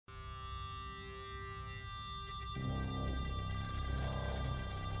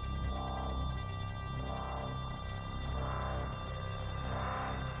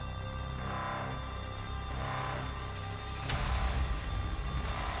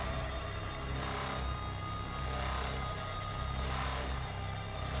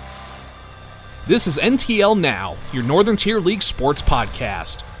This is NTL Now, your Northern Tier League sports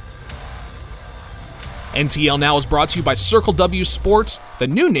podcast. NTL Now is brought to you by Circle W Sports, the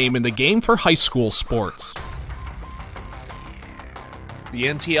new name in the game for high school sports. The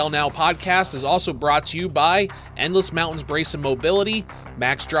NTL Now podcast is also brought to you by Endless Mountains Brace and Mobility,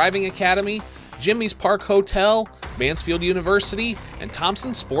 Max Driving Academy, Jimmy's Park Hotel, Mansfield University, and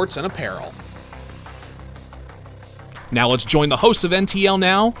Thompson Sports and Apparel. Now let's join the host of NTL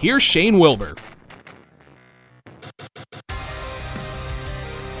Now. Here's Shane Wilbur.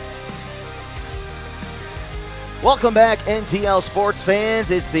 Welcome back, NTL sports fans.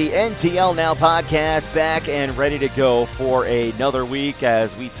 It's the NTL Now podcast, back and ready to go for another week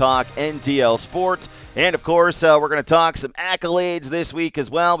as we talk NTL sports. And, of course, we're going to talk some accolades this week as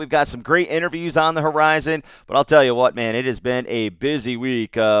well. We've got some great interviews on the horizon. But I'll tell you what, man, it has been a busy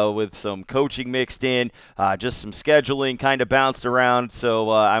week with some coaching mixed in, just some scheduling kind of bounced around. So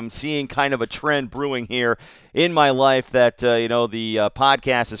I'm seeing kind of a trend brewing here in my life that, the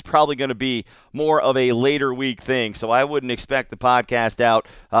podcast is probably going to be more of a later week thing. So I wouldn't expect the podcast out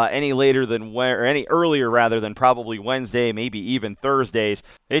any earlier than probably Wednesday, maybe even Thursdays.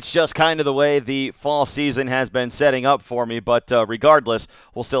 It's just kind of the way the fall season has been setting up for me. But regardless,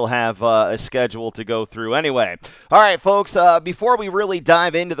 we'll still have a schedule to go through anyway. All right, folks, before we really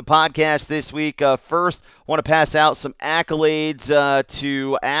dive into the podcast this week, first, I want to pass out some accolades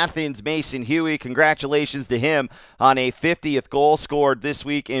to Athens Mason Huey. Congratulations to him on a 50th goal scored this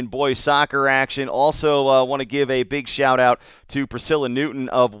week in boys soccer action. Also want to give a big shout out to Priscilla Newton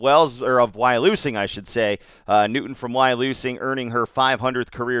of Wyalusing, I should say. Newton from Wyalusing earning her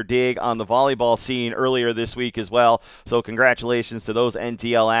 500th career dig on the volleyball scene earlier this week as well. So congratulations to those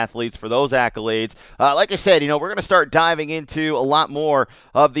NTL athletes for those accolades. Like I said, we're going to start diving into a lot more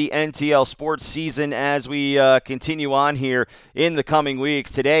of the NTL sports season as we continue on here in the coming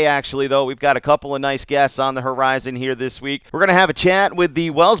weeks. Today, actually, though, we've got a couple of nice guests on the horizon here this week. We're going to have a chat with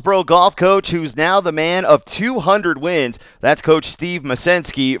the Wellsboro golf coach who's now the man of 200 wins. That's Coach Steve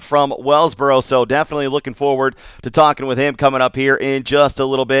Masensky from Wellsboro, so definitely looking forward to talking with him coming up here in just a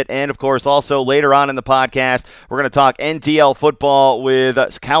little bit. And, of course, also later on in the podcast, we're going to talk NTL football with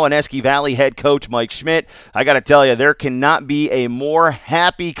Cowanesque Valley head coach Mike Schmidt. I got to tell you, there cannot be a more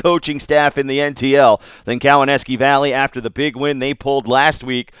happy coaching staff in the NTL than Cowanesque Valley after the big win they pulled last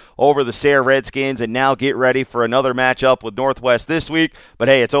week over the Sayre Redskins, and now get ready for another matchup with Northwest this week. But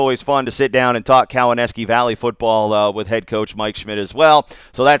hey, it's always fun to sit down and talk Cowanesque Valley football with head coach Mike Schmidt as well.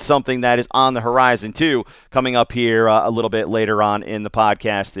 So that's something that is on the horizon too, coming up here a little bit later on in the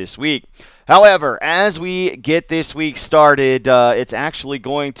podcast this week. However, as we get this week started, it's actually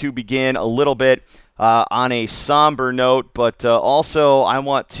going to begin a little bit on a somber note, but also I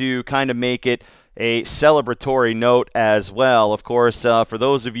want to kind of make it a celebratory note as well. Of course, for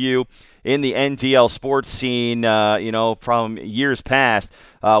those of you in the NTL sports scene, from years past,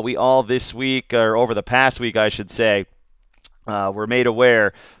 we all this week, or over the past week, I should say, were made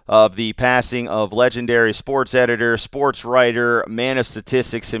aware of the passing of legendary sports editor, sports writer, man of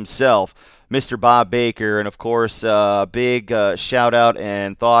statistics himself, Mr. Bob Baker. And, of course, big shout-out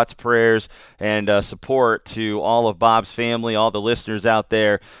and thoughts, prayers, and support to all of Bob's family, all the listeners out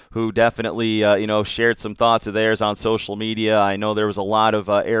there who definitely, shared some thoughts of theirs on social media. I know there was a lot of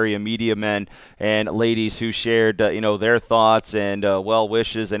area media men and ladies who shared, their thoughts and well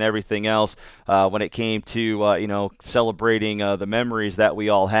wishes and everything else when it came to, celebrating the memories that we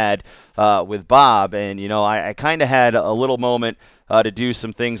all had with Bob. And, I kind of had a little moment to do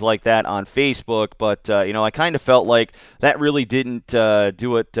some things like that on Facebook, but I kind of felt like that really didn't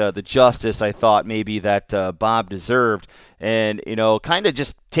do it the justice I thought maybe that Bob deserved. And, kind of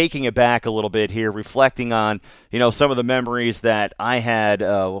just taking it back a little bit here, reflecting on, some of the memories that I had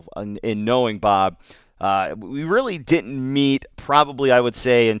in knowing Bob. We really didn't meet probably, I would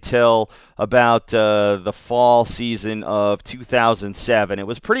say, until about the fall season of 2007. It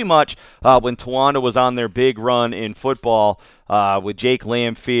was pretty much when Towanda was on their big run in football with Jake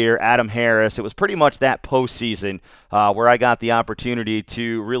Lamphere, Adam Harris. It was pretty much that postseason where I got the opportunity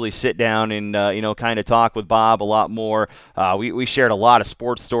to really sit down and, kind of talk with Bob a lot more. We shared a lot of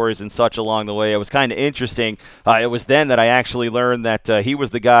sports stories and such along the way. It was kind of interesting. It was then that I actually learned that he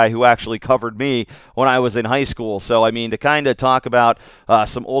was the guy who actually covered me when I was in high school. So, to kind of talk about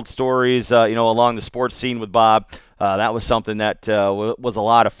some old stories, along the sports scene with Bob, that was something that was a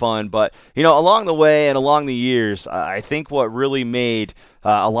lot of fun. But, along the way and along the years, I think what really made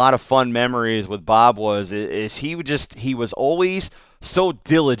a lot of fun memories with Bob was he was always so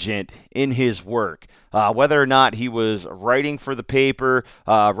diligent in his work. whether or not he was writing for the paper,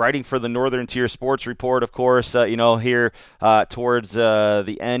 writing for the Northern Tier Sports Report, of course, here towards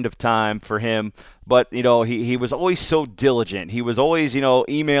the end of time for him. But, he was always so diligent. He was always,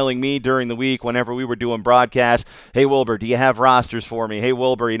 emailing me during the week whenever we were doing broadcasts. Hey, Wilbur, do you have rosters for me? Hey,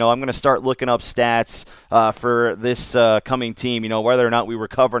 Wilbur, I'm going to start looking up stats for this coming team, whether or not we were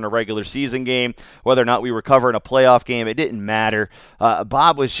covering a regular season game, whether or not we were covering a playoff game. It didn't matter.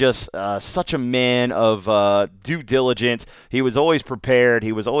 Bob was just such a man of due diligence. He was always prepared.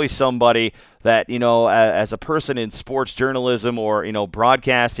 He was always somebody that, as a person in sports journalism or,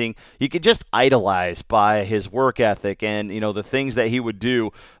 broadcasting, you could just idolize by his work ethic and, the things that he would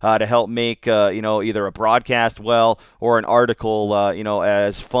do to help make, either a broadcast well or an article,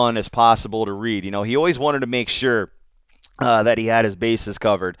 as fun as possible to read. He always wanted to make sure that he had his bases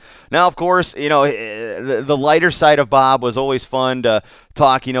covered. Now, of course, the lighter side of Bob was always fun to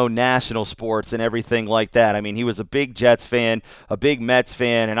talk, national sports and everything like that. I mean, he was a big Jets fan, a big Mets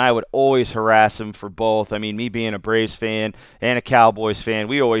fan, and I would always harass him for both. I mean, me being a Braves fan and a Cowboys fan,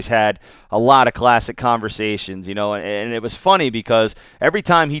 we always had a lot of classic conversations, and it was funny because every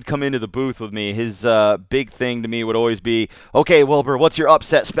time he'd come into the booth with me, his big thing to me would always be, okay, Wilbur, what's your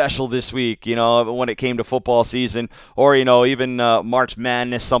upset special this week, when it came to football season or, even March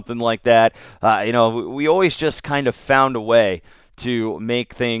Madness, something like that. We always just kind of found a way to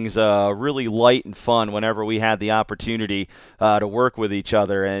make things really light and fun whenever we had the opportunity to work with each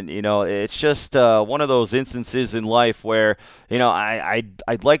other. And, it's just one of those instances in life where,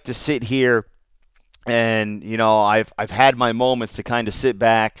 I'd like to sit here and, I've had my moments to kind of sit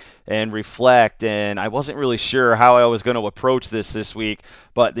back and reflect, and I wasn't really sure how I was going to approach this week.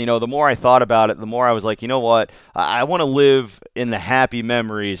 But, the more I thought about it, the more I was like, you know what, I want to live in the happy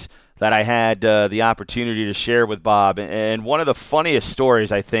memories that I had the opportunity to share with Bob. And one of the funniest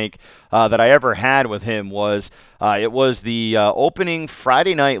stories, I think, that I ever had with him was it was the opening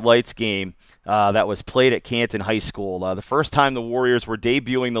Friday Night Lights game that was played at Canton High School. The first time the Warriors were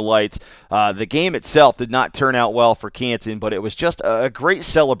debuting the Lights. The game itself did not turn out well for Canton, but it was just a great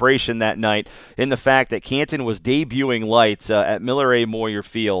celebration that night in the fact that Canton was debuting Lights at Miller A. Moyer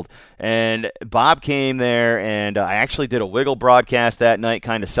Field. And Bob came there, and I actually did a Wiggle broadcast that night,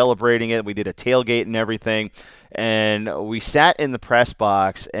 kind of celebrating it. We did a tailgate and everything. And we sat in the press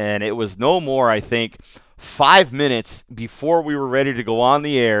box, and it was no more, I think, 5 minutes before we were ready to go on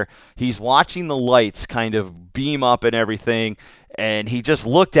the air. He's watching the Lights kind of beam up and everything, and he just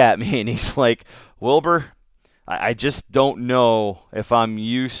looked at me and he's like, Wilbur, I just don't know if I'm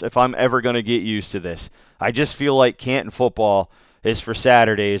ever going to get used to this. I just feel like Canton football is for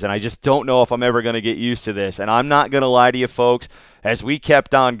Saturdays, and I just don't know if I'm ever going to get used to this. And I'm not going to lie to you folks, as we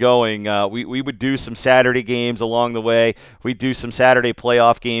kept on going, we would do some Saturday games along the way. We'd do some Saturday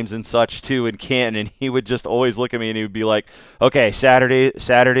playoff games and such too in Canton, and he would just always look at me and he would be like, okay,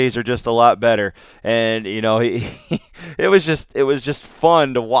 Saturdays are just a lot better. And, it was just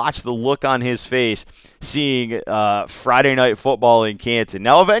fun to watch the look on his face seeing Friday Night Football in Canton.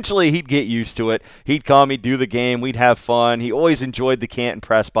 Now, eventually he'd get used to it. He'd come, he'd do the game, we'd have fun. He always enjoyed the Canton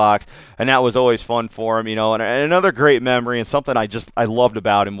press box, and that was always fun for him, And another great memory and something I loved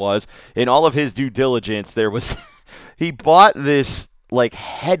about him was, in all of his due diligence, there was he bought this like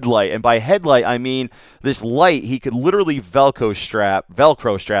headlight, and by headlight I mean this light he could literally Velcro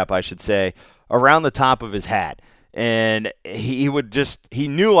strap, I should say, around the top of his hat. And he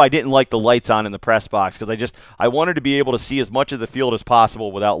knew I didn't like the lights on in the press box because I wanted to be able to see as much of the field as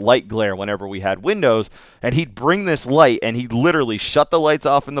possible without light glare whenever we had windows. And he'd bring this light and he'd literally shut the lights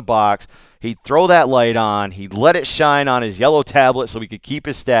off in the box. He'd throw that light on. He'd let it shine on his yellow tablet so he could keep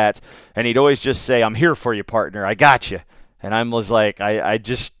his stats. And he'd always just say, I'm here for you, partner. I got you. And I was like, I'd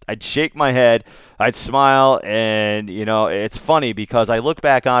shake my head. I'd smile. And, it's funny because I look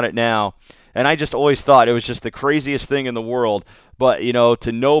back on it now, and I just always thought it was just the craziest thing in the world. But,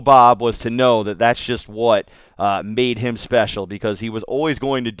 to know Bob was to know that that's just what made him special, because he was always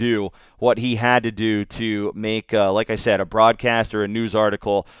going to do what he had to do to make, like I said, a broadcast or a news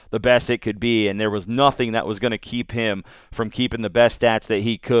article the best it could be. And there was nothing that was going to keep him from keeping the best stats that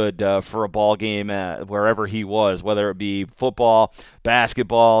he could for a ball game wherever he was, whether it be football,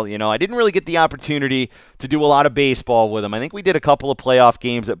 basketball. I didn't really get the opportunity to do a lot of baseball with him. I think we did a couple of playoff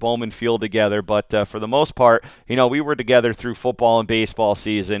games at Bowman Field together, but for the most part, we were together through football and baseball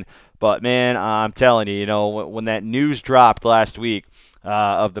season. But, man, I'm telling you, when that news dropped last week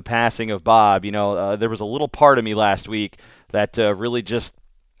of the passing of Bob, there was a little part of me last week that really just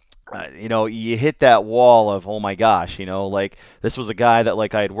you hit that wall of, oh my gosh, like this was a guy that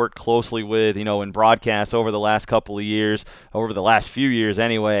like I had worked closely with, in broadcast over the last couple of years, over the last few years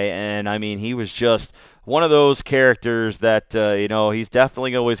anyway. And I mean, he was just one of those characters that, he's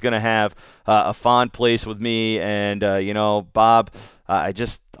definitely always going to have a fond place with me. And, Bob, I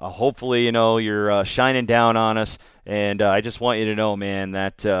just hopefully, you're shining down on us. And I just want you to know, man,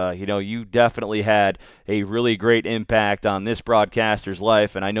 that, you definitely had a really great impact on this broadcaster's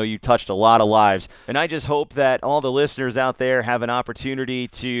life. And I know you touched a lot of lives. And I just hope that all the listeners out there have an opportunity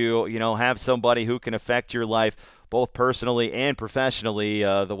to, have somebody who can affect your life both personally and professionally,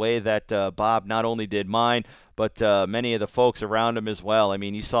 the way that Bob not only did mine, but many of the folks around him as well. I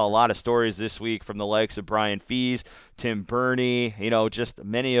mean, you saw a lot of stories this week from the likes of Brian Fees, Tim Burney, just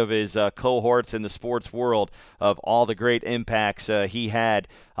many of his cohorts in the sports world of all the great impacts he had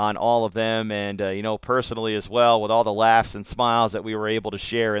on all of them. And, personally as well, with all the laughs and smiles that we were able to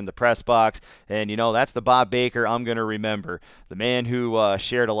share in the press box. And, that's the Bob Baker I'm going to remember. The man who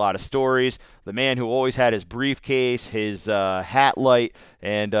shared a lot of stories, the man who always had his briefcase, his hat light,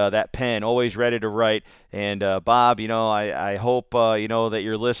 and that pen always ready to write. And Bob, I hope, that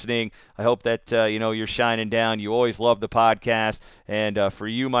you're listening. I hope that, you're shining down. You always love the podcast. And for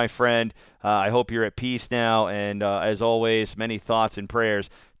you, my friend, I hope you're at peace now. And as always, many thoughts and prayers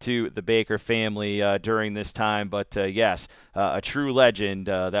to the Baker family during this time. But yes, a true legend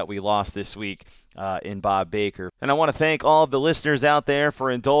that we lost this week. In Bob Baker. And I want to thank all of the listeners out there for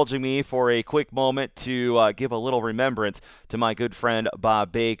indulging me for a quick moment to give a little remembrance to my good friend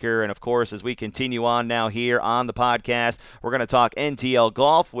Bob Baker. And of course, as we continue on now here on the podcast, we're going to talk NTL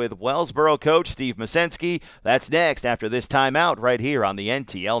golf with Wellsboro coach Steve Masensky. That's next after this timeout right here on the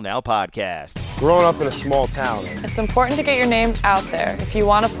NTL Now podcast. Growing up in a small town, it's important to get your name out there if you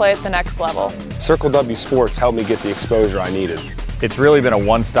want to play at the next level. Circle W Sports helped me get the exposure I needed. It's really been a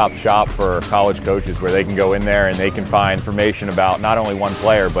one-stop shop for college coaches where they can go in there and they can find information about not only one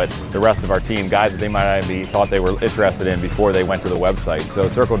player but the rest of our team, guys that they might not be thought they were interested in before they went to the website. So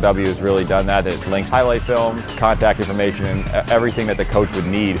Circle W has really done that. It links highlight films, contact information, and everything that the coach would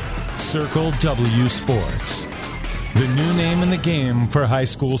need. Circle W Sports, the new name in the game for high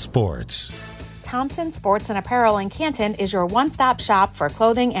school sports. Thompson Sports and Apparel in Canton is your one-stop shop for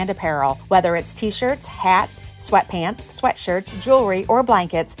clothing and apparel. Whether it's t-shirts, hats, sweatpants, sweatshirts, jewelry, or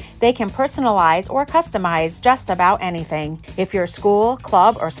blankets, they can personalize or customize just about anything. If your school,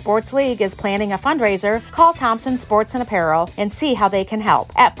 club, or sports league is planning a fundraiser, call Thompson Sports and Apparel and see how they can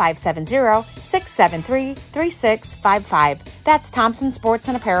help at 570-673-3655. That's Thompson Sports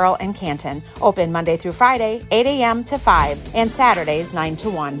and Apparel in Canton. Open Monday through Friday, 8 a.m. to 5, and Saturdays, 9 to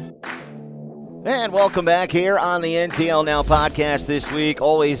 1. And welcome back here on the NTL Now podcast this week.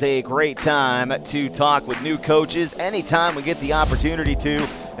 Always a great time to talk with new coaches anytime we get the opportunity to.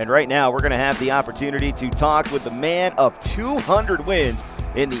 And right now we're going to have the opportunity to talk with the man of 200 wins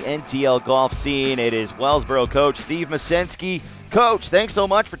in the NTL golf scene. It is Wellsboro coach Steve Masensky. Coach, thanks so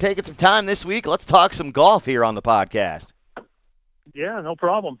much for taking some time this week. Let's talk some golf here on the podcast. Yeah, no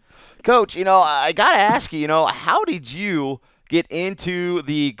problem. Coach, I got to ask you, how did you get into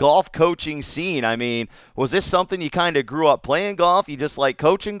the golf coaching scene? I mean, was this something you kind of grew up playing golf? You just like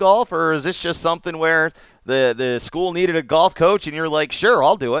coaching golf? Or is this just something where the school needed a golf coach and you're like, sure,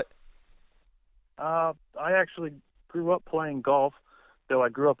 I'll do it? I actually grew up playing golf, though I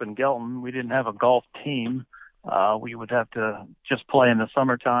grew up in Gelton. We didn't have a golf team. We would have to just play in the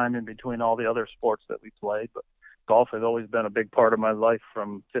summertime in between all the other sports that we played. But golf has always been a big part of my life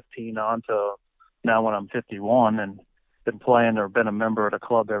from 15 on to now when I'm 51, and been playing or been a member of the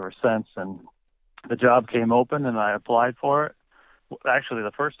club ever since. And the job came open and I applied for it, actually the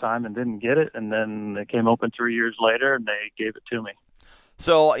first time, and didn't get it. And then it came open 3 years later and they gave it to me.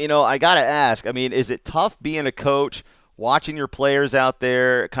 So, I got to ask, I mean, is it tough being a coach, watching your players out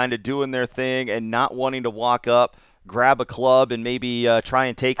there kind of doing their thing and not wanting to walk up, grab a club and maybe try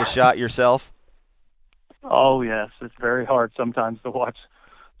and take a shot yourself? Oh, yes. It's very hard sometimes to watch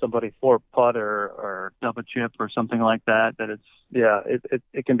somebody four putt or double chip or something like that.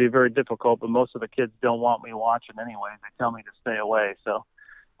 It can be very difficult, but most of the kids don't want me watching anyway. They tell me to stay away. So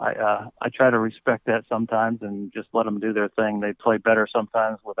I try to respect that sometimes and just let them do their thing. They play better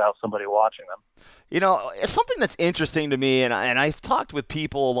sometimes without somebody watching them. It's something that's interesting to me, and I've talked with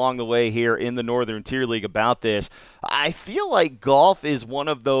people along the way here in the Northern Tier League about this. I feel like golf is one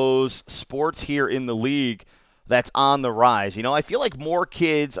of those sports here in the league that's on the rise. I feel like more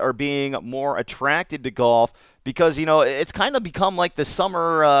kids are being more attracted to golf because, it's kind of become like the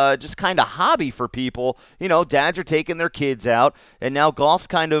summer just kind of hobby for people. Dads are taking their kids out, and now golf's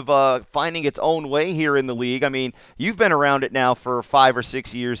kind of finding its own way here in the league. I mean, you've been around it now for 5 or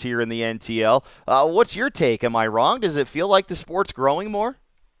 6 years here in the NTL. What's your take? Am I wrong? Does it feel like the sport's growing more?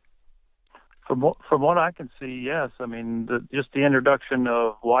 From what I can see, yes. I mean, just the introduction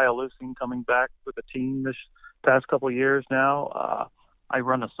of Wyalusing coming back with the team this past couple of years now. I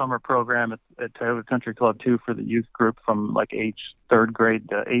run a summer program at Toyota Country Club too for the youth group from like age 3rd grade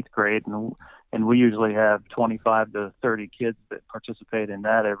to 8th grade, and we usually have 25 to 30 kids that participate in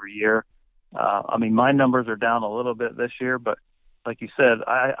that every year. I mean, my numbers are down a little bit this year, but like you said,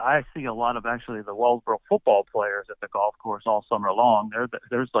 I see a lot of actually the Wellsboro football players at the golf course all summer long.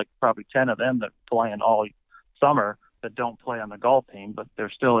 There's like probably 10 of them that play in all summer that don't play on the golf team, but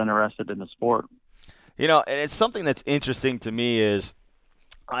they're still interested in the sport. And it's something that's interesting to me is,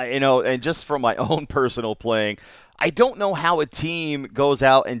 and just from my own personal playing, I don't know how a team goes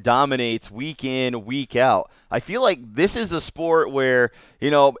out and dominates week in, week out. I feel like this is a sport where,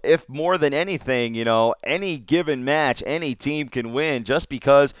 if more than anything, any given match, any team can win just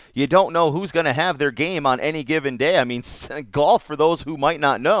because you don't know who's going to have their game on any given day. I mean, golf, for those who might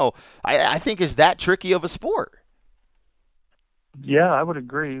not know, I think is that tricky of a sport. Yeah, I would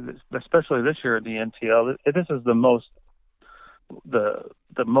agree, especially this year in the NTL. This is the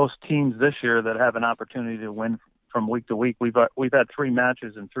most teams this year that have an opportunity to win from week to week. We've had 3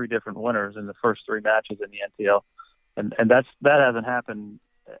 matches and 3 different winners in the first 3 matches in the NTL, and that hasn't happened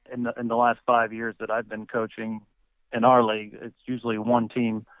in the last 5 years that I've been coaching in our league. It's usually one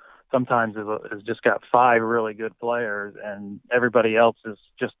team sometimes has just got 5 really good players, and everybody else is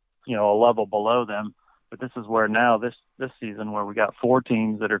just a level below them. But this is where now this season where we got 4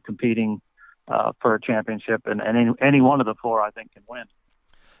 teams that are competing for a championship, and any one of the 4 I think can win.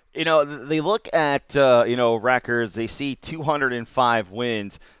 They look at, records. They see 205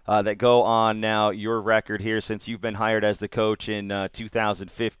 wins that go on now your record here since you've been hired as the coach in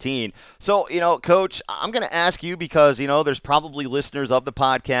 2015. So, Coach, I'm going to ask you because, there's probably listeners of the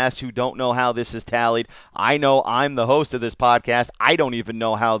podcast who don't know how this is tallied. I know I'm the host of this podcast. I don't even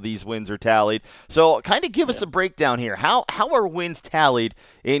know how these wins are tallied. So kind of give us a breakdown here. How are wins tallied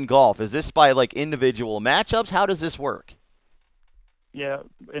in golf? Is this by, like, individual matchups? How does this work? Yeah,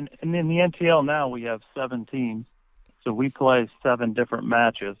 and in the NTL now we have 7 teams, so we play 7 different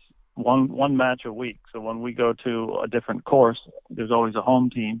matches, one match a week. So when we go to a different course, there's always a home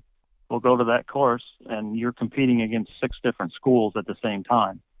team. We'll go to that course, and you're competing against 6 different schools at the same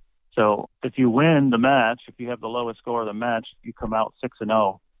time. So if you win the match, if you have the lowest score of the match, you come out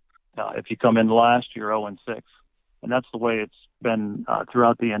 6-0. If you come in last, you're 0-6, and that's the way it's been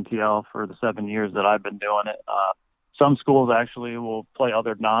throughout the NTL for the 7 years that I've been doing it. Some schools actually will play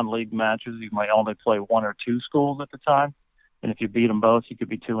other non-league matches. You might only play 1 or 2 schools at the time. And if you beat them both, you could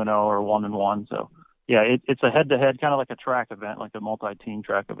be 2-0 or 1-1. So, yeah, it's a head-to-head, kind of like a track event, like a multi-team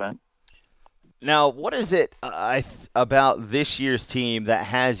track event. Now, what is it about this year's team that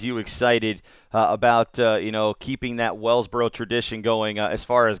has you excited about, keeping that Wellsboro tradition going as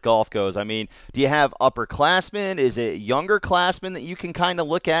far as golf goes? I mean, do you have upperclassmen? Is it younger classmen that you can kind of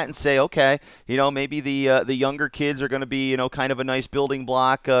look at and say, okay, maybe the younger kids are going to be, kind of a nice building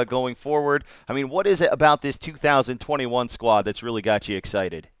block going forward? I mean, what is it about this 2021 squad that's really got you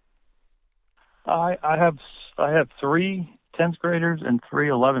excited? I have 3 10th graders and 3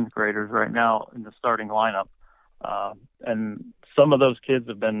 11th graders right now in the starting lineup. And some of those kids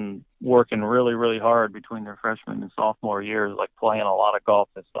have been working really, really hard between their freshman and sophomore years, like playing a lot of golf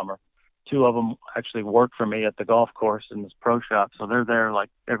this summer. 2 of them actually work for me at the golf course in this pro shop. So they're there like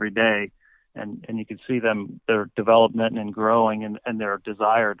every day, and you can see their development and growing and their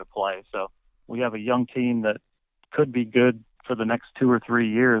desire to play. So we have a young team that could be good for the next 2 or 3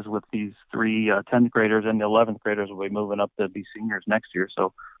 years with these 3 10th graders, and the 11th graders will be moving up to be seniors next year.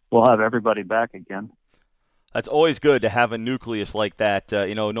 So we'll have everybody back again. That's always good to have a nucleus like that,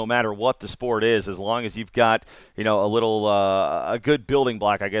 no matter what the sport is, as long as you've got, a good building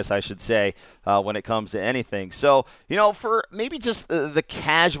block, I guess I should say, when it comes to anything. So, for maybe just the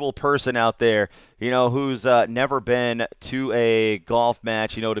casual person out there, who's never been to a golf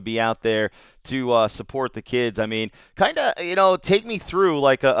match, to be out there to support the kids. I mean, kind of, take me through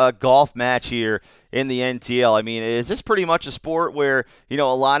like a golf match here in the NTL. I mean, is this pretty much a sport where, a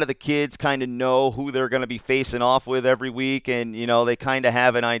lot of the kids kind of know who they're going to be facing off with every week, and, they kind of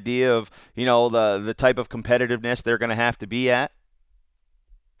have an idea of, the type of competitiveness they're going to have to be at?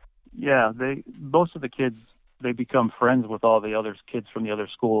 Yeah, most of the kids, they become friends with all the other kids from the other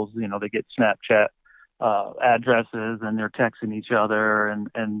schools. They get Snapchat addresses, and they're texting each other,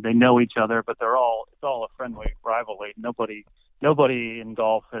 and they know each other, but it's all a friendly rivalry. Nobody in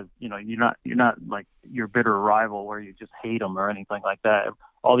golf has, you're not like your bitter rival where you just hate them or anything like that.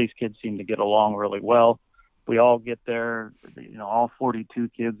 All these kids seem to get along really well. We all get there, all 42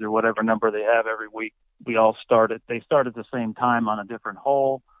 kids or whatever number they have every week. They start at the same time on a different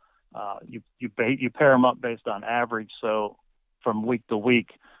hole. You pair them up based on average. So from week to week,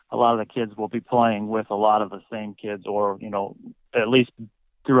 a lot of the kids will be playing with a lot of the same kids, or, at least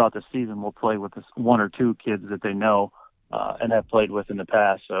throughout the season, we'll play with this one or two kids that they know and have played with in the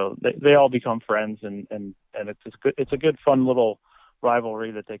past. So they all become friends, and it's a good, fun little rivalry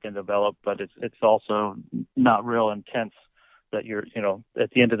that they can develop, but it's also not real intense that at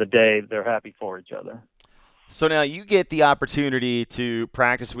the end of the day, they're happy for each other. So now you get the opportunity to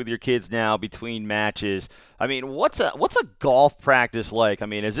practice with your kids now between matches. I mean, what's a golf practice like? I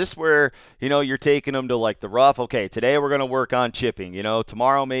mean, is this where, you're taking them to like the rough? Okay, today we're going to work on chipping.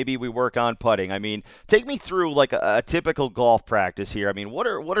 Tomorrow maybe we work on putting. I mean, take me through like a typical golf practice here. I mean, what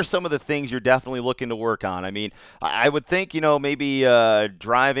are some of the things you're definitely looking to work on? I mean, I would think, maybe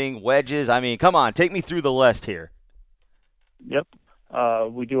driving, wedges. I mean, come on, take me through the list here. Yep.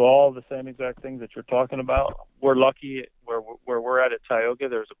 We do all the same exact things that you're talking about. We're lucky where we're at Tioga.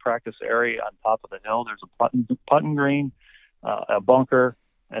 There's a practice area on top of the hill. There's a putting green, a bunker,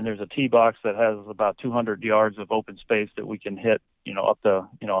 and there's a tee box that has about 200 yards of open space that we can hit, up to,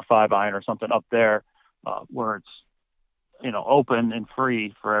 a 5-iron or something up there, where it's, open and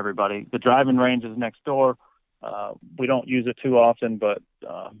free for everybody. The driving range is next door. We don't use it too often, but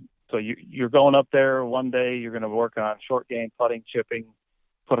so you're going up there one day, you're going to work on short game, putting, chipping,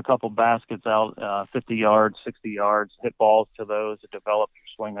 put a couple baskets out, 50 yards, 60 yards, hit balls to those to develop your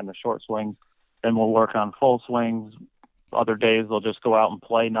swing on the short swings. Then we'll work on full swings. Other days they'll just go out and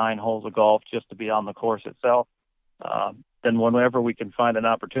play 9 holes of golf just to be on the course itself. Then whenever we can find an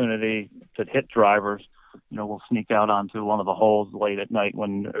opportunity to hit drivers, we'll sneak out onto one of the holes late at night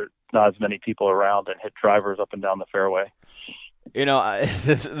when there's not as many people around and hit drivers up and down the fairway.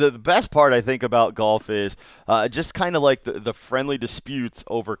 The best part I think about golf is just kind of like the friendly disputes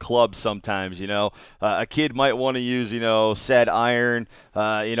over clubs sometimes. A kid might want to use, said iron.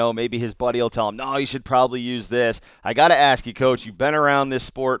 Maybe his buddy will tell him, no, you should probably use this. I got to ask you, Coach, you've been around this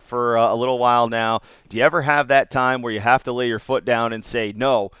sport for a little while now. Do you ever have that time where you have to lay your foot down and say,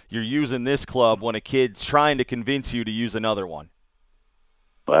 no, you're using this club when a kid's trying to convince you to use another one?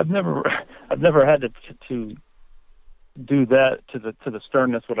 But I've never had to do that to the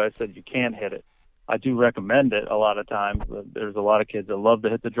sternness what I said you can't hit it. I do recommend it a lot of times. There's a lot of kids that love to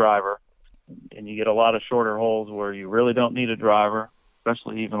hit the driver, and you get a lot of shorter holes where you really don't need a driver,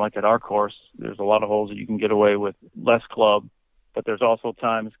 especially even like at our course. There's a lot of holes that you can get away with less club, but there's also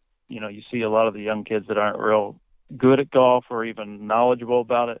times, you see a lot of the young kids that aren't real good at golf or even knowledgeable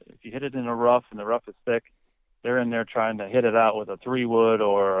about it. If you hit it in a rough and the rough is thick, they're in there trying to hit it out with a 3-wood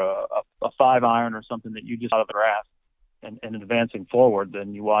or a 5-iron or something that you just out of the grass. And advancing forward,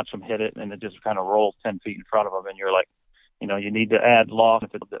 then you watch them hit it, and it just kind of rolls 10 feet in front of them, and you're like, you need to add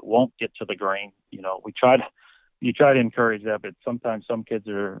loft that won't get to the green. You try to encourage that, but sometimes some kids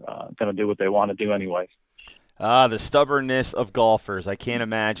are going to do what they want to do anyways. The stubbornness of golfers. I can't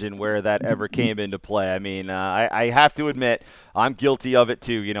imagine where that ever came into play. I mean, I have to admit, I'm guilty of it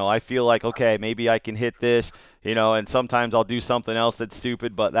too. I feel like, okay, maybe I can hit this, and sometimes I'll do something else that's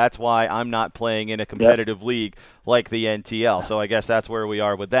stupid, but that's why I'm not playing in a competitive league like the NTL. So I guess that's where we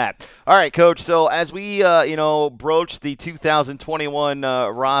are with that. All right, Coach. So as we, broach the 2021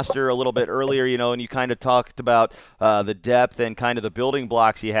 roster a little bit earlier, and you kind of talked about the depth and kind of the building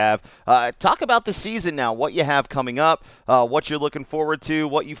blocks you have. Talk about the season now, what you have coming up, what you're looking forward to,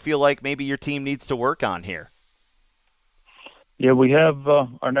 what you feel like maybe your team needs to work on here. Yeah, we have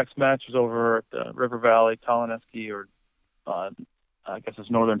our next match is over at River Valley, Kalinowski, or I guess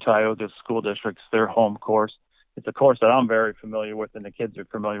it's Northern Tioga School District's their home course. It's a course that I'm very familiar with and the kids are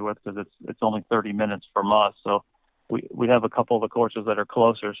familiar with because it's only 30 minutes from us. So we have a couple of the courses that are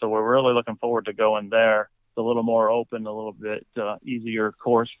closer. So we're really looking forward to going there. It's a little more open, a little bit easier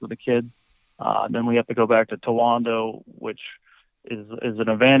course for the kids. Then we have to go back to Towanda, which is an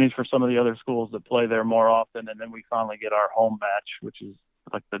advantage for some of the other schools that play there more often. And then we finally get our home match, which is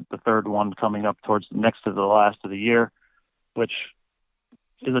like the third one coming up towards next to the last of the year, which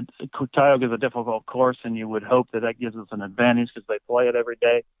is Tioga is a difficult course, and you would hope that gives us an advantage because they play it every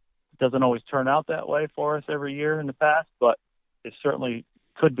day. It doesn't always turn out that way for us every year in the past, but it certainly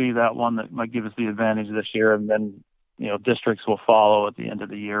could be that one that might give us the advantage this year. And then, districts will follow at the end of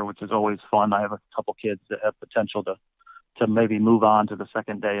the year, which is always fun. I have a couple kids that have potential to maybe move on to the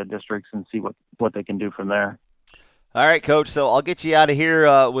second day of districts and see what they can do from there. All right, Coach, so I'll get you out of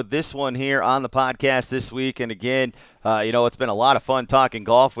here with this one here on the podcast this week. And again, it's been a lot of fun talking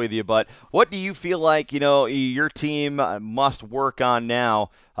golf with you, but what do you feel like, your team must work on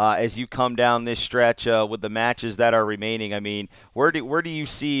now as you come down this stretch with the matches that are remaining? I mean, where do you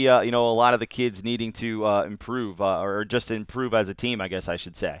see, a lot of the kids needing to improve or just improve as a team, I guess I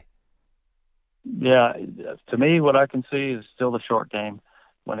should say? Yeah, to me, what I can see is still the short game.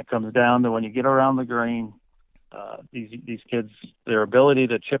 When it comes down to when you get around the green, these kids, their ability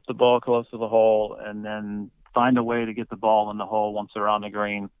to chip the ball close to the hole and then find a way to get the ball in the hole once they're on the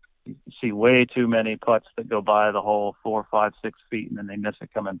green. You see way too many putts that go by the hole 4, 5, 6 feet, and then they miss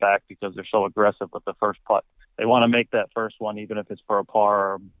it coming back because they're so aggressive with the first putt. They want to make that first one, even if it's for a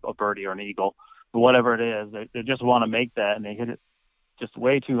par or a birdie or an eagle, but whatever it is, they just want to make that, and they hit it just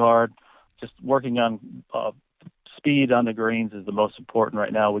way too hard. Just working on speed on the greens is the most important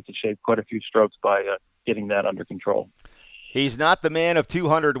right now. We could shave quite a few strokes by getting that under control. He's not the man of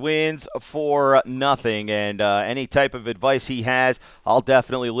 200 wins for nothing, and any type of advice he has, I'll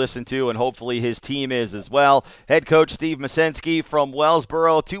definitely listen to, and hopefully his team is as well. Head coach Steve Masensky from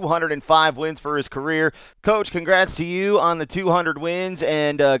Wellsboro, 205 wins for his career. Coach, congrats to you on the 200 wins,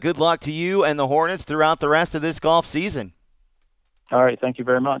 and good luck to you and the Hornets throughout the rest of this golf season. All right, thank you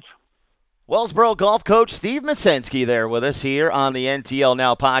very much. Wellsboro golf coach Steve Masensky there with us here on the NTL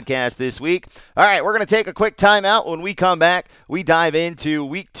Now podcast this week. All right, we're going to take a quick timeout. When we come back, we dive into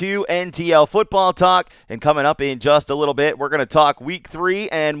Week 2 NTL football talk. And coming up in just a little bit, we're going to talk Week 3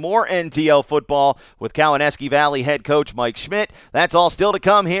 and more NTL football with Kawaneski Valley head coach Mike Schmidt. That's all still to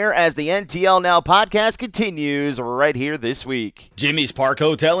come here as the NTL Now podcast continues right here this week. Jimmy's Park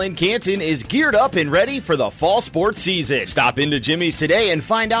Hotel in Canton is geared up and ready for the fall sports season. Stop into Jimmy's today and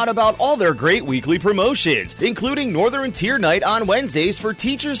find out about all their great weekly promotions, including Northern Tier Night on Wednesdays for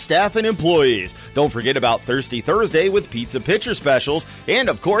teachers, staff, and employees. Don't forget about Thirsty Thursday with pizza pitcher specials, and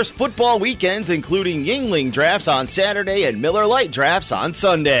of course, football weekends, including Yingling drafts on Saturday and Miller Lite drafts on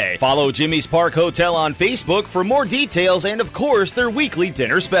Sunday. Follow Jimmy's Park Hotel on Facebook for more details and, of course, their weekly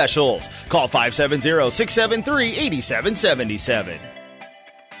dinner specials. Call 570-673-8777.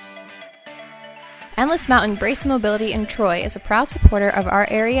 Endless Mountain Brace Mobility in Troy is a proud supporter of our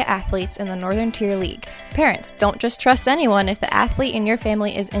area athletes in the Northern Tier League. Parents, don't just trust anyone if the athlete in your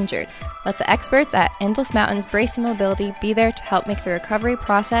family is injured. Let the experts at Endless Mountain's Brace Mobility be there to help make the recovery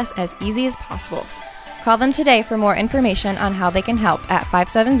process as easy as possible. Call them today for more information on how they can help at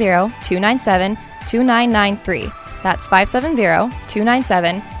 570-297-2993. That's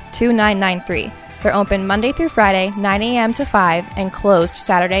 570-297-2993. They're open Monday through Friday, 9 a.m. to 5, and closed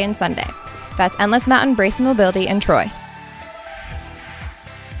Saturday and Sunday. That's Endless Mountain Brace and Mobility in Troy.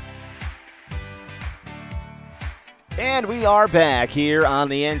 And we are back here on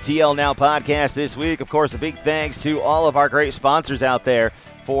the NTL Now podcast this week. Of course, a big thanks to all of our great sponsors out there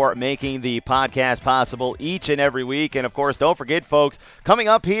for making the podcast possible each and every week. And, of course, don't forget, folks, coming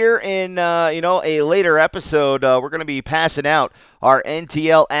up here in, a later episode, we're going to be passing out our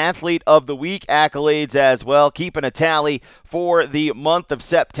NTL Athlete of the Week accolades as well, keeping a tally for the month of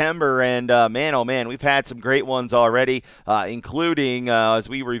September. And, man, oh, man, we've had some great ones already, including, as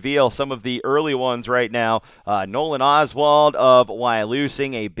we reveal some of the early ones right now, Nolan Oswald of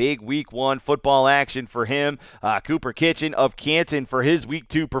Wyalusing, a big Week 1 football action for him. Cooper Kitchen of Canton for his Week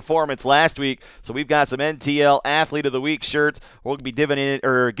 2 performance last week. So we've got some NTL Athlete of the Week shirts we'll be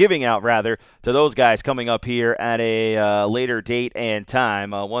giving out to those guys coming up here at a later date and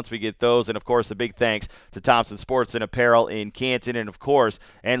time once we get those. And, of course, a big thanks to Thompson Sports and Apparel in Canton, and, of course,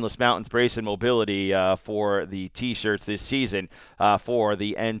 Endless Mountains Brace and Mobility for the T-shirts this season for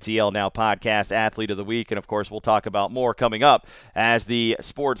the NTL Now podcast Athlete of the Week. And, of course, we'll talk about more coming up as the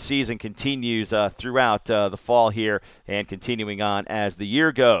sports season continues throughout the fall here and continuing on as the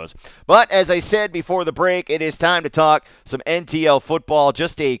year goes. But as I said before the break, it is time to talk some NTL football.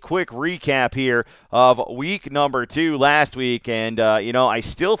 Just a quick recap here of week number 2 last week. And, I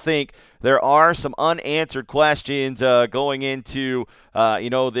still think there are some unanswered questions going into,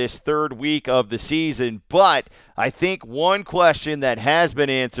 this third week of the season. But I think one question that has been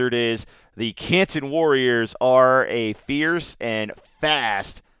answered is the Canton Warriors are a fierce and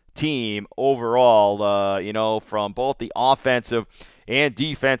fast team overall, from both the offensive and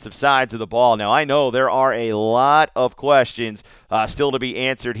defensive sides of the ball. Now, I know there are a lot of questions still to be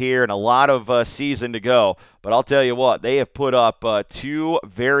answered here and a lot of season to go, but I'll tell you what, they have put up 2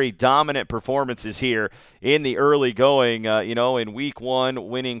 very dominant performances here in the early going, in Week 1,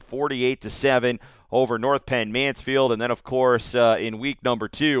 winning 48-7 over North Penn Mansfield, and then, of course, in week number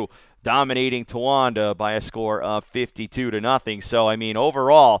 2, dominating Towanda by a score of 52-0. So, I mean,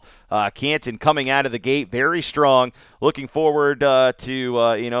 overall, Canton coming out of the gate very strong. Looking forward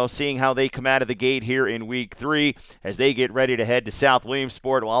to seeing how they come out of the gate here in Week 3 as they get ready to head to South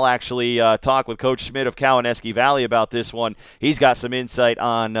Williamsport. I'll actually talk with Coach Schmidt of Kawaneski Valley about this one. He's got some insight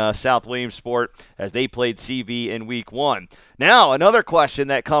on South Williamsport as they played CV in Week 1. Now, another question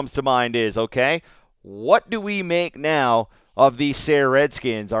that comes to mind is, okay, what do we make now of these Sayre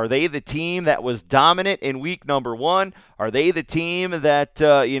Redskins? Are they the team that was dominant in week number 1? Are they the team that,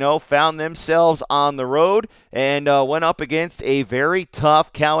 found themselves on the road and went up against a very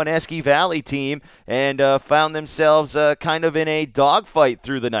tough Kawaneski Valley team and found themselves kind of in a dogfight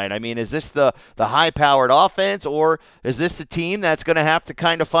through the night? I mean, is this the high-powered offense, or is this the team that's going to have to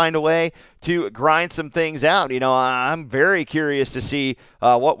kind of find a way to grind some things out? I'm very curious to see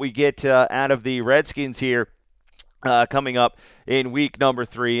what we get out of the Redskins here coming up in week number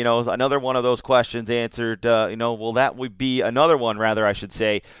 3. Another one of those questions answered, that would be another one, rather, I should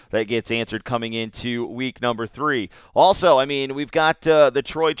say, that gets answered coming into week number 3. Also, I mean, we've got the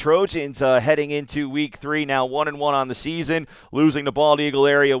Troy Trojans heading into week 3, now 1-1 on the season, losing to Bald Eagle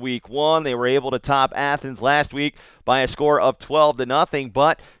area week 1. They were able to top Athens last week by a score of 12-0.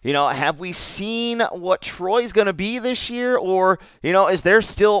 But, have we seen what Troy's going to be this year? Or, is there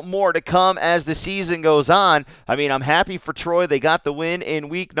still more to come as the season goes on? I mean, I'm happy for Troy. They got the win in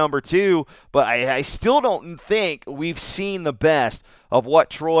week number 2, but I still don't think we've seen the best of what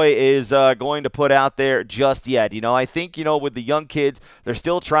Troy is going to put out there just yet. I think, with the young kids, they're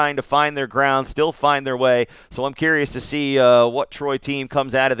still trying to find their ground, still find their way. So I'm curious to see what Troy team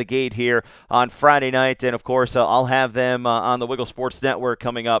comes out of the gate here on Friday night. And, of course, I'll have them on the Wiggle Sports Network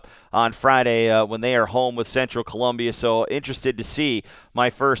coming up on Friday when they are home with Central Columbia. So interested to see my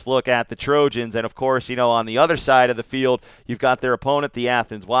first look at the Trojans. And, of course, on the other side of the field, you've got their opponent, the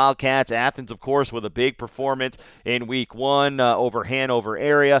Athens Wildcats. Athens, of course, with a big performance in week 1 over Hanover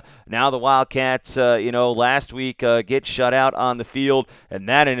area. Now the Wildcats, last week get shut out on the field, and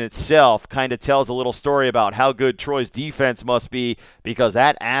that in itself kind of tells a little story about how good Troy's defense must be, because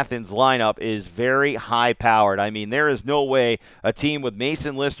that Athens lineup is very high-powered. I mean, there is no way a team with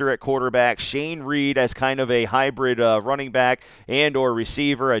Mason Lister at quarterback, Shane Reed as kind of a hybrid running back and or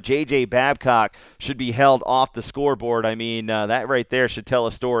receiver, a J.J. Babcock should be held off the scoreboard. I mean, that right there should tell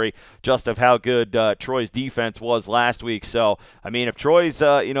a story just of how good Troy's defense was last week. So, I mean, if Troy's,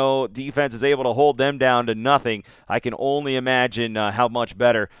 defense is able to hold them down to nothing, I can only imagine how much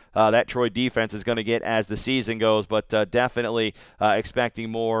better that Troy defense is going to get as the season goes. But definitely expecting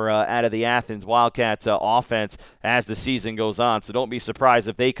more out of the Athens Wildcats offense as the season goes on. So don't be surprised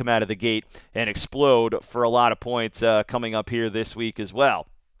if they come out of the gate and explode for a lot of points coming up here this week as well.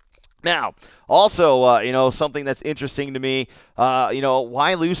 Now, also, something that's interesting to me,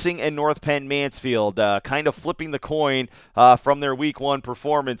 Wyalusing and North Penn Mansfield kind of flipping the coin from their Week 1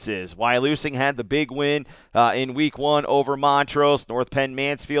 performances. Wyalusing had the big win in Week 1 over Montrose. North Penn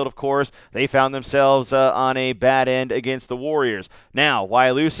Mansfield, of course, they found themselves on a bad end against the Warriors. Now,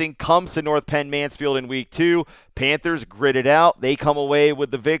 Wyalusing comes to North Penn Mansfield in Week 2. Panthers grit it out. They come away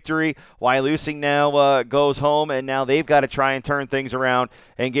with the victory. Wyalusing now goes home, and now they've got to try and turn things around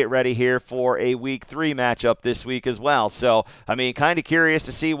and get ready here for a Week 3 matchup this week as well. So, I mean, kind of curious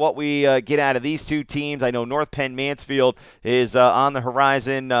to see what we get out of these two teams. I know North Penn Mansfield is on the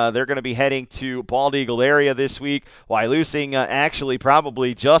horizon. They're going to be heading to Bald Eagle area this week. Wyalusing actually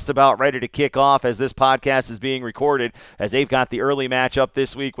probably just about ready to kick off as this podcast is being recorded, as they've got the early matchup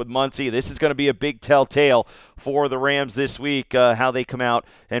this week with Muncie. This is going to be a big telltale for the Rams this week, how they come out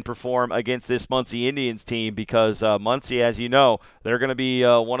and perform against this Muncie Indians team, because Muncie, as you know, they're going to be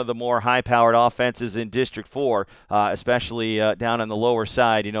one of the more high-powered offenses in District 4, especially down on the lower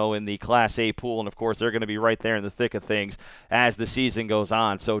side, in the Class A pool, and of course they're going to be right there in the thick of things as the season goes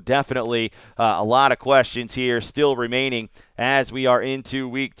on. So definitely a lot of questions here still remaining as we are into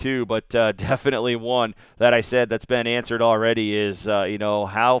Week 2, but definitely one that I said that's been answered already is,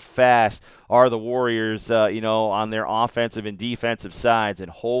 how fast are the Warriors, on their offensive and defensive sides.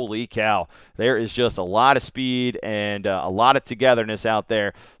 And holy cow, there is just a lot of speed and a lot of togetherness out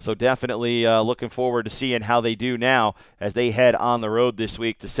there. So definitely looking forward to seeing how they do now as they head on the road this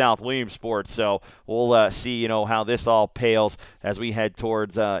week to South Williamsport. So we'll see, how this all pales as we head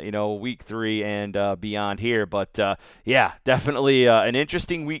towards, Week 3 and beyond here. But, yeah, definitely an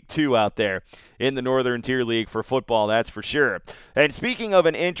interesting week 2 out there in the Northern Tier League for football, that's for sure. And speaking of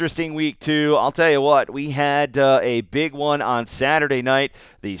an interesting week 2, I'll tell you what, we had a big one on Saturday night.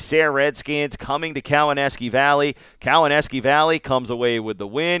 The Sayre Redskins coming to Cowanesque Valley. Cowanesque Valley comes away with the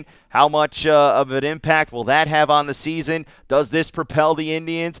win. How much of an impact will that have on the season? Does this propel the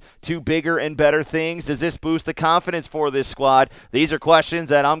Indians to bigger and better things? Does this boost the confidence for this squad? These are questions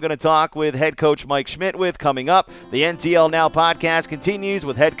that I'm going to talk with head coach Mike Schmidt with coming up. The NTL Now podcast continues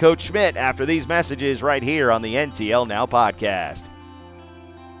with head coach Schmidt after these messages right here on the NTL Now podcast.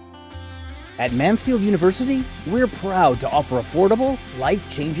 At Mansfield University, we're proud to offer affordable,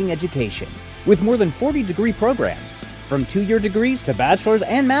 life-changing education with more than 40 degree programs. From 2-year degrees to bachelor's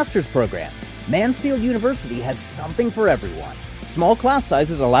and master's programs, Mansfield University has something for everyone. Small class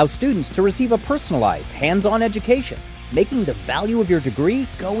sizes allow students to receive a personalized, hands-on education, making the value of your degree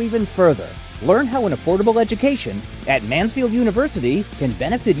go even further. Learn how an affordable education at Mansfield University can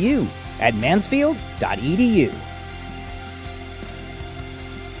benefit you at mansfield.edu.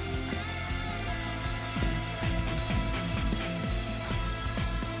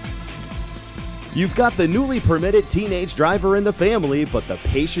 You've got the newly permitted teenage driver in the family, but the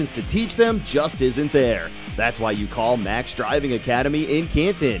patience to teach them just isn't there. That's why you call Max Driving Academy in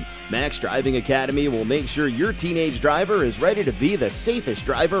Canton. Max Driving Academy will make sure your teenage driver is ready to be the safest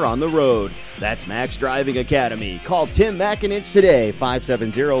driver on the road. That's Max Driving Academy. Call Tim McInich today,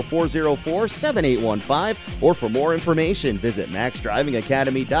 570-404-7815, or for more information, visit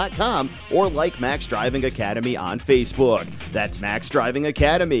maxdrivingacademy.com or like Max Driving Academy on Facebook. That's Max Driving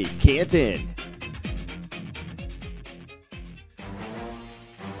Academy, Canton.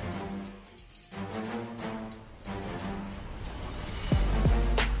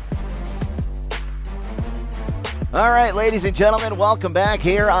 All right, ladies and gentlemen, welcome back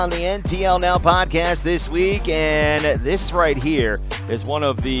here on the NTL Now podcast this week. And this right here is one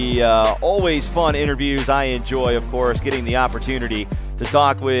of the always fun interviews I enjoy, of course, getting the opportunity to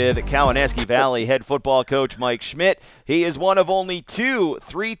talk with Cowanesque Valley head football coach Mike Schmidt. He is one of only 2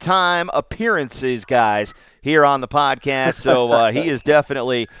 3-time appearances, guys, here on the podcast. So he is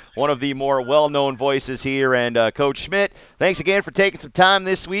definitely one of the more well-known voices here. And Coach Schmidt, thanks again for taking some time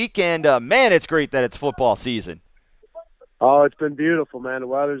this week. And, man, it's great that it's football season. Oh, it's been beautiful, man. The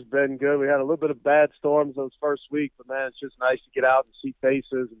weather's been good. We had a little bit of bad storms those first week, but, man, it's just nice to get out and see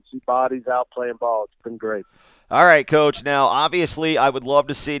faces and see bodies out playing ball. It's been great. All right, Coach. Now, obviously, I would love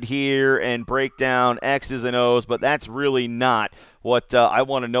to sit here and break down X's and O's, but that's really not what I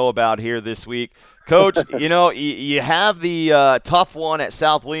want to know about here this week. Coach, you know, you have the tough one at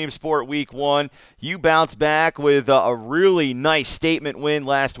South Williamsport week 1. You bounced back with a really nice statement win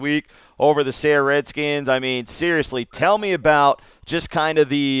last week over the Sayre Redskins. I mean, seriously, tell me about just kind of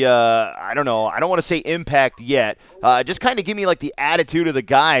the, I don't know, I don't want to say impact yet. Just kind of give me like the attitude of the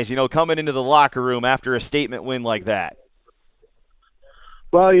guys, you know, coming into the locker room after a statement win like that.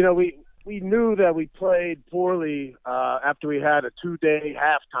 Well, you know, we knew that we played poorly after we had a 2-day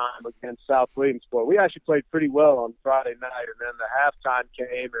halftime against South Williamsport. We actually played pretty well on Friday night, and then the halftime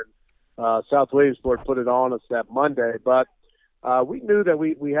came, and South Williamsport put it on us that Monday. But we knew that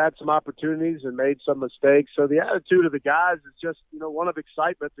we had some opportunities and made some mistakes. So the attitude of the guys is just, you know, one of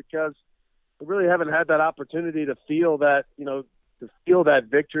excitement because we really haven't had that opportunity to feel that, you know, to feel that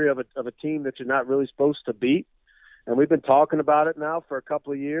victory of a team that you're not really supposed to beat. And we've been talking about it now for a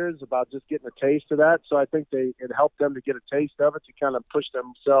couple of years about just getting a taste of that. So I think it helped them to get a taste of it to kind of push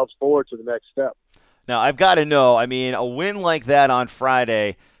themselves forward to the next step. Now, I've got to know, I mean, a win like that on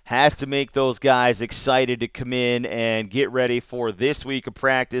Friday has to make those guys excited to come in and get ready for this week of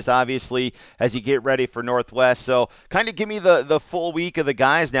practice, obviously, as you get ready for Northwest. So kind of give me the full week of the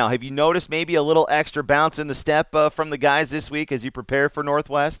guys now. Have you noticed maybe a little extra bounce in the step from the guys this week as you prepare for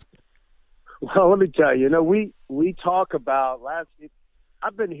Northwest? Well, let me tell you, you know, we talk about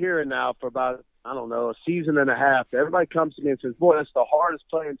I've been hearing now for about, I don't know, a season and a half. Everybody comes to me and says, boy, that's the hardest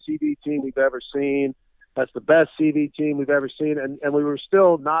playing CV team we've ever seen. That's the best CV team we've ever seen. And we were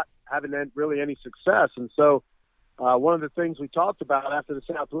still not having really any success. And so one of the things we talked about after the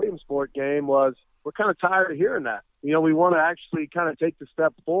South Williamsport game was we're kind of tired of hearing that. You know, we want to actually kind of take the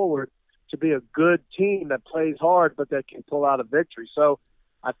step forward to be a good team that plays hard but that can pull out a victory. So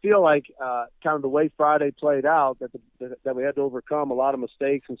I feel like kind of the way Friday played out, that we had to overcome a lot of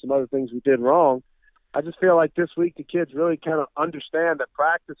mistakes and some other things we did wrong. I just feel like this week the kids really kind of understand that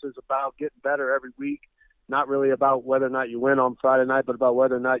practice is about getting better every week, not really about whether or not you win on Friday night, but about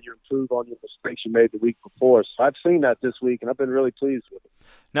whether or not you improve on your mistakes you made the week before. So I've seen that this week, and I've been really pleased with it.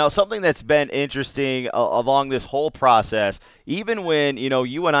 Now, something that's been interesting along this whole process, even when,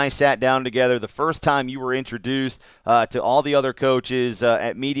 you and I sat down together the first time you were introduced to all the other coaches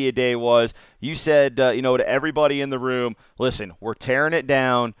at Media Day, was you said, to everybody in the room, listen, we're tearing it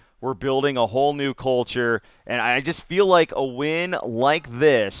down. We're building a whole new culture. And I just feel like a win like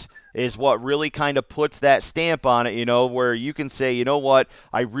this is what really kind of puts that stamp on it, where you can say, you know what,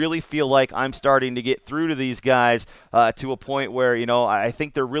 I really feel like I'm starting to get through to these guys to a point where, I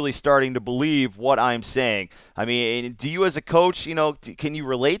think they're really starting to believe what I'm saying. I mean, do you as a coach, can you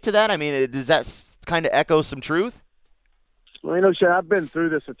relate to that? I mean, does that kind of echo some truth? Well, Shane, I've been through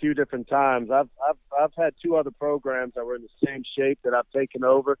this a few different times. I've had 2 other programs that were in the same shape that I've taken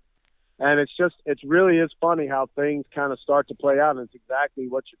over. And it really is funny how things kind of start to play out, and it's exactly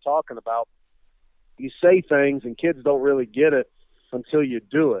what you're talking about. You say things, and kids don't really get it until you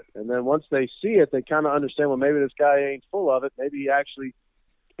do it. And then once they see it, they kind of understand, well, maybe this guy ain't full of it. Maybe he actually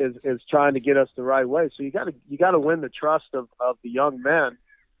is trying to get us the right way. So you got to win the trust of the young men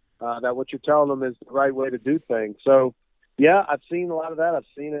that what you're telling them is the right way to do things. So, yeah, I've seen a lot of that. I've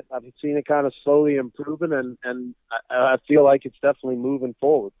seen it kind of slowly improving, and I feel like it's definitely moving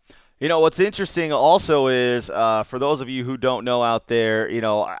forward. What's interesting also is, for those of you who don't know out there,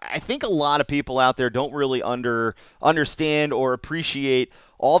 I think a lot of people out there don't really understand or appreciate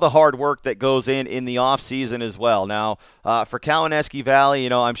all the hard work that goes in the off season as well. Now, for Kawaneski Valley,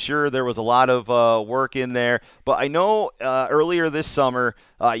 I'm sure there was a lot of work in there, but I know earlier this summer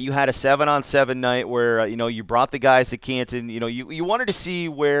you had a 7-on-7 night where you brought the guys to Canton. You wanted to see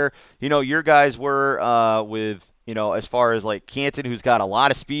where your guys were with. As far as like Canton, who's got a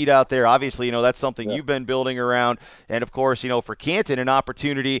lot of speed out there. Obviously, that's something you've been building around. And, of course, for Canton, an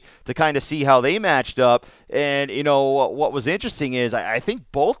opportunity to kind of see how they matched up. And, what was interesting is I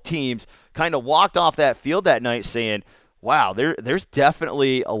think both teams kind of walked off that field that night saying, wow, there's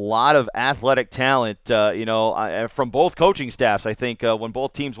definitely a lot of athletic talent, from both coaching staffs, I think, when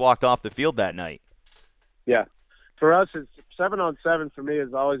both teams walked off the field that night. Yeah. For us, it's 7-on-7 for me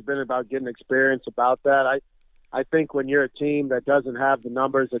has always been about getting experience about that. I think when you're a team that doesn't have the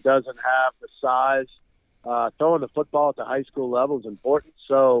numbers, that doesn't have the size, throwing the football at the high school level is important.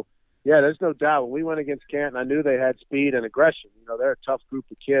 So, yeah, there's no doubt. When we went against Canton, I knew they had speed and aggression. They're a tough group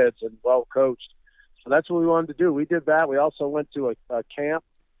of kids and well-coached. So that's what we wanted to do. We did that. We also went to a camp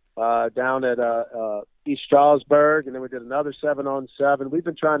down at East Stroudsburg, and then we did another 7-on-7. We've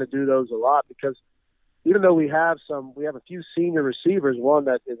been trying to do those a lot because even though we have a few senior receivers, one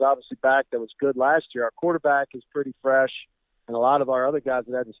that is obviously back that was good last year. Our quarterback is pretty fresh, and a lot of our other guys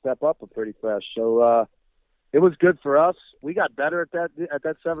that had to step up are pretty fresh. So it was good for us. We got better at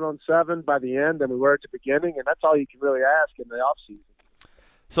that 7-on-7 by the end than we were at the beginning, and that's all you can really ask in the offseason.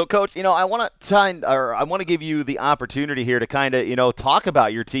 So, Coach, I want to give you the opportunity here to kind of, talk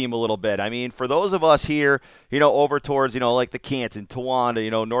about your team a little bit. I mean, for those of us here, over towards, like the Canton,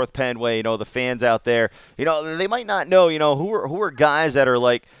 Towanda, North Penway, the fans out there, they might not know, who are guys that are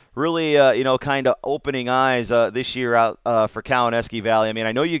like really, kind of opening eyes this year out for Kawaneski Valley. I mean,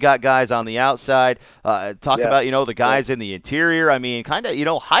 I know you got guys on the outside. Talk about, the guys in the interior. I mean, kind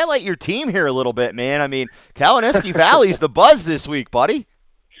of, highlight your team here a little bit, man. I mean, Kawaneski Valley's the buzz this week, buddy.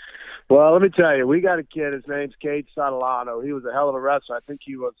 Well, let me tell you, we got a kid. His name's Cade Sotolano. He was a hell of a wrestler. I think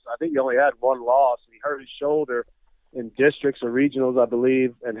he only had one loss. He hurt his shoulder in districts or regionals, I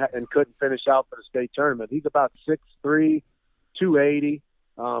believe, and couldn't finish out for the state tournament. He's about 6'3", 280.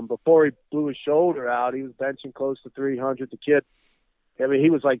 Before he blew his shoulder out, he was benching close to 300. The kid, I mean, he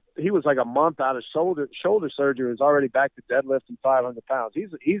was like a month out of shoulder surgery. He was already back to deadlifting 500 pounds.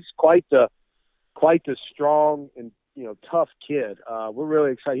 He's quite the strong and tough kid. We're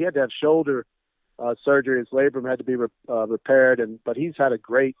really excited. He had to have shoulder surgery. His labrum had to be repaired, but he's had a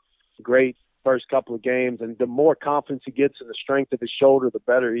great first couple of games. And the more confidence he gets in the strength of his shoulder, the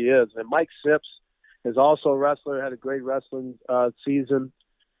better he is. And Mike Sips is also a wrestler. Had a great wrestling season.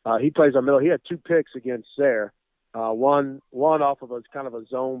 He plays our middle. He had 2 picks against Sayre. One off of a kind of a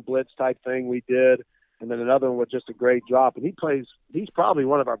zone blitz type thing we did. And then another one with just a great drop. And he's probably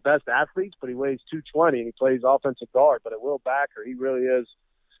one of our best athletes, but he weighs 220 and he plays offensive guard. But at Will Backer, he really is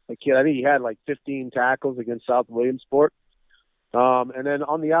a kid. I think he had like 15 tackles against South Williamsport. And then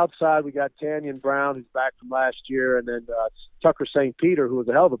on the outside, we got Tanyan Brown, who's back from last year. And then Tucker St. Peter, who was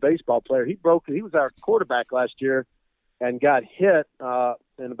a hell of a baseball player. He was our quarterback last year and got hit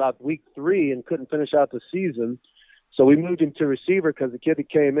in about week 3 and couldn't finish out the season. So we moved him to receiver because the kid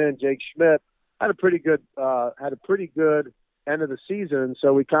that came in, Jake Schmidt, had a pretty good end of the season.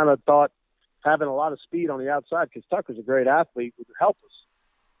 So we kind of thought having a lot of speed on the outside because Tucker's a great athlete who could help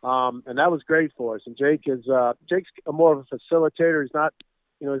us. And that was great for us. And Jake's more of a facilitator. He's not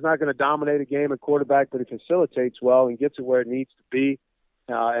going to dominate a game at quarterback, but he facilitates well and gets it where it needs to be.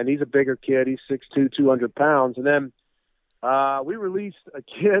 And he's a bigger kid. He's 6'2", 200 pounds. And then we released a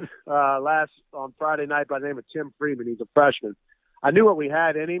kid on Friday night by the name of Tim Freeman. He's a freshman. I knew what we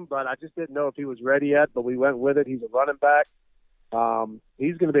had in him, but I just didn't know if he was ready yet, but we went with it. He's a running back.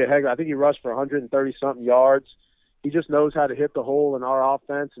 He's going to be a heck. I think he rushed for 130-something yards. He just knows how to hit the hole in our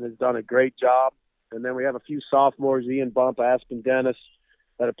offense and has done a great job. And then we have a few sophomores, Ian Bump, Aspen Dennis,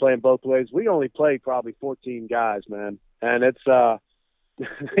 that are playing both ways. We only play probably 14 guys, man. And it's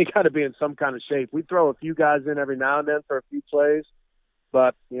they got to be in some kind of shape. We throw a few guys in every now and then for a few plays.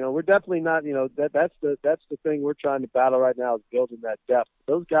 But, we're definitely not, that's the thing we're trying to battle right now is building that depth.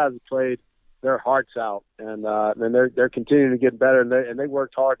 Those guys have played their hearts out, and they're continuing to get better, and they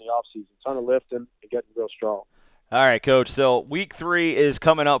worked hard in the offseason, ton of lifting and getting real strong. All right, Coach. So week 3 is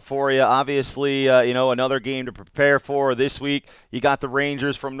coming up for you. Obviously, another game to prepare for this week. You got the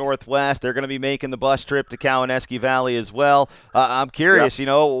Rangers from Northwest. They're going to be making the bus trip to Cowanesque Valley as well. I'm curious,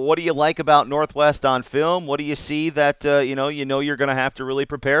 what do you like about Northwest on film? What do you see that, you're going to have to really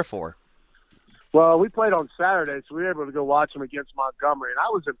prepare for? Well, we played on Saturday, so we were able to go watch them against Montgomery, and I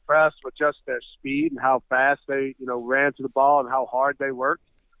was impressed with just their speed and how fast they, ran to the ball and how hard they worked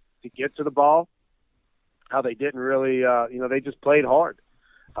to get to the ball. How they didn't really, they just played hard.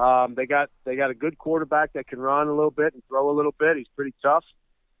 They got a good quarterback that can run a little bit and throw a little bit. He's pretty tough.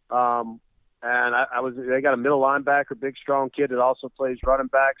 And they got a middle linebacker, big, strong kid that also plays running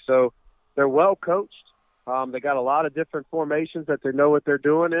back. So they're well coached. They got a lot of different formations that they know what they're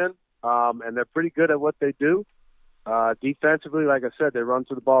doing in, and they're pretty good at what they do. Defensively, like I said, they run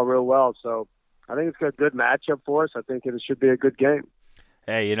to the ball real well. So I think it's a good matchup for us. I think it should be a good game.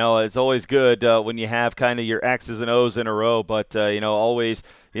 Hey, it's always good when you have kind of your X's and O's in a row, but, always,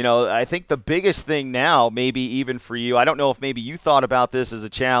 I think the biggest thing now, maybe even for you, I don't know if maybe you thought about this as a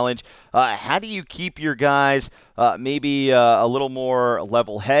challenge, how do you keep your guys maybe a little more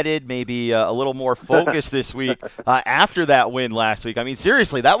level-headed, maybe a little more focused this week after that win last week? I mean,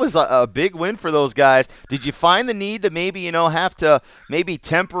 seriously, that was a big win for those guys. Did you find the need to maybe, have to maybe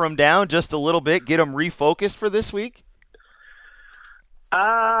temper them down just a little bit, get them refocused for this week?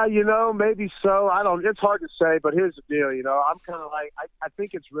 Maybe so. It's hard to say, but here's the deal, I'm kind of like, I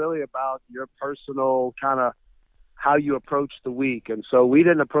think it's really about your personal kind of how you approach the week. And so we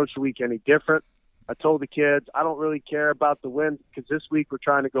didn't approach the week any different. I told the kids, I don't really care about the win because this week we're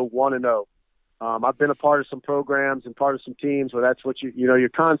trying to go 1-0. I've been a part of some programs and part of some teams where that's what your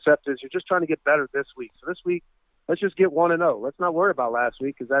concept is. You're just trying to get better this week. So this week, let's just get 1-0. Let's not worry about last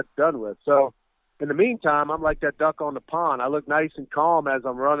week because that's done with. So, in the meantime, I'm like that duck on the pond. I look nice and calm as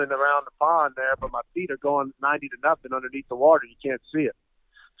I'm running around the pond there, but my feet are going 90-0 underneath the water. You can't see it.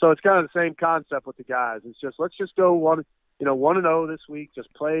 So it's kind of the same concept with the guys. It's just let's just go 1-0 this week.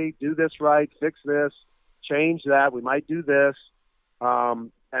 Just play, do this right, fix this, change that. We might do this,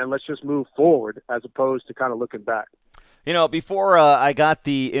 and let's just move forward as opposed to kind of looking back. Before I got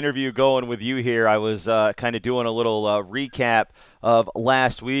the interview going with you here, I was kind of doing a little recap of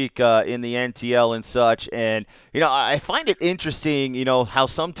last week in the NTL and such. And, I find it interesting, how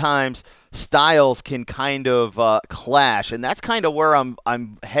sometimes styles can kind of clash. And that's kind of where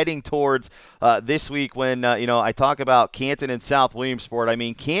I'm heading towards this week when, I talk about Canton and South Williamsport. I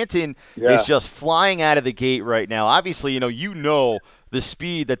mean, Canton is just flying out of the gate right now. Obviously, the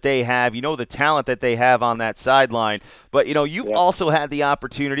speed that they have, the talent that they have on that sideline. But, you've also had the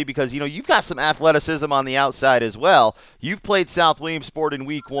opportunity because, you've got some athleticism on the outside as well. You've played South Williamsport in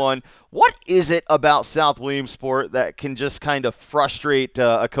week 1. What is it about South Williamsport that can just kind of frustrate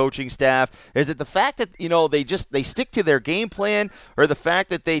a coaching staff? Is it the fact that, they stick to their game plan or the fact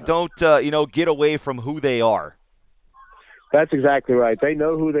that they don't, get away from who they are? That's exactly right. They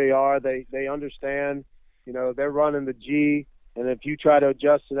know who they are. They understand, they're running the G. And if you try to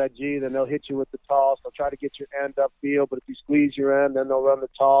adjust to that G, then they'll hit you with the toss. They'll try to get your end upfield, but if you squeeze your end, then they'll run the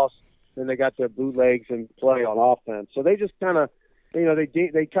toss. Then they got their bootlegs and play on offense. So they just kind of, they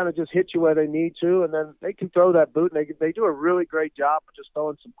kind of just hit you where they need to, and then they can throw that boot. And they do a really great job of just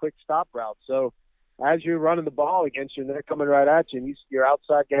throwing some quick stop routes. So as you're running the ball against you, and they're coming right at you, and your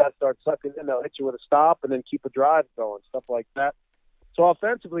outside guys start sucking in, they'll hit you with a stop and then keep a drive going, stuff like that. So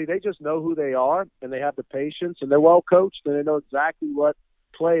offensively, they just know who they are, and they have the patience, and they're well coached, and they know exactly what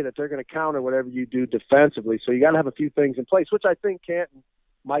play that they're going to counter whatever you do defensively. So you got to have a few things in place, which I think Canton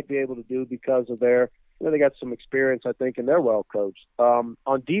might be able to do because of their, they got some experience, I think, and they're well coached. On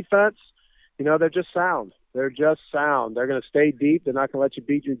defense, they're just sound. They're just sound. They're going to stay deep. They're not going to let you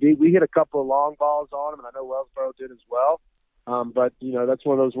beat you deep. We hit a couple of long balls on them, and I know Wellsboro did as well. But, that's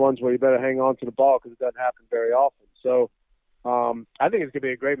one of those ones where you better hang on to the ball because it doesn't happen very often. So I think it's going to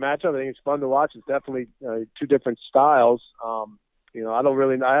be a great matchup. I think it's fun to watch. It's definitely two different styles. I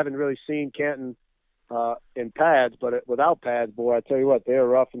haven't really seen Canton in pads, but without pads, boy, I tell you what, they're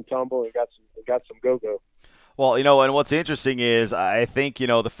rough and tumble. They got some go-go. Well, and what's interesting is I think,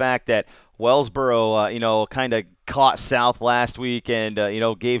 the fact that Wellsboro, kind of caught South last week and,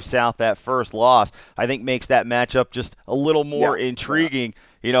 gave South that first loss, I think makes that matchup just a little more intriguing.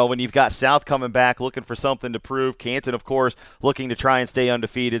 When you've got South coming back looking for something to prove, Canton, of course, looking to try and stay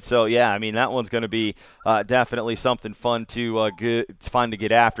undefeated. So, that one's going to be definitely something fun to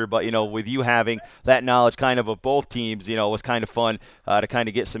get after. But, with you having that knowledge kind of both teams, it was kind of fun to kind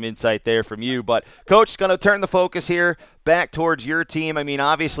of get some insight there from you. But, Coach, going to turn the focus here back towards your team. I mean,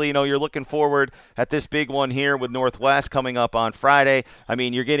 obviously, you're looking forward at this big one here with Northwest coming up on Friday. I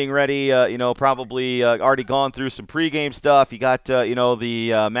mean, you're getting ready, probably already gone through some pregame stuff. You got,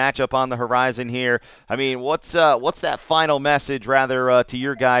 the matchup on the horizon here. I mean, what's that final message, rather, to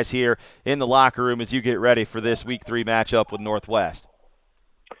your guys here in the locker room as you get ready for this Week 3 matchup with Northwest?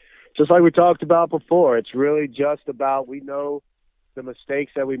 Just like we talked about before, it's really just about we know the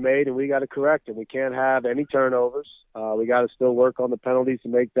mistakes that we made, and we got to correct them. We can't have any turnovers. We got to still work on the penalties to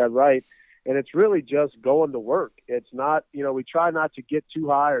make that right. And it's really just going to work. It's not, we try not to get too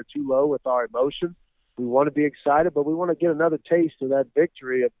high or too low with our emotion. We want to be excited, but we want to get another taste of that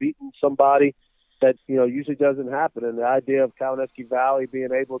victory of beating somebody that, usually doesn't happen. And the idea of Kawaneski Valley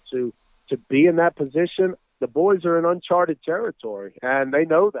being able to be in that position, the boys are in uncharted territory, and they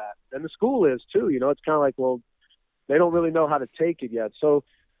know that. And the school is too. It's kind of like, well, they don't really know how to take it yet. So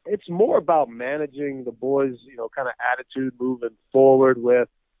it's more about managing the boys, kind of attitude moving forward with,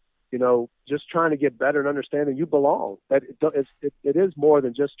 just trying to get better and understanding you belong. That it is more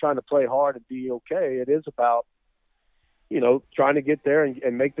than just trying to play hard and be okay. It is about, trying to get there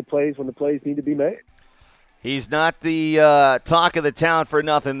and make the plays when the plays need to be made. He's not the talk of the town for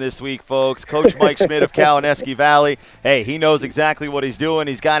nothing this week, folks. Coach Mike Schmidt of Kawaneski Valley. Hey, he knows exactly what he's doing.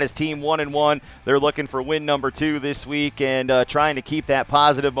 He's got his team 1-1. They're looking for win number 2 this week and trying to keep that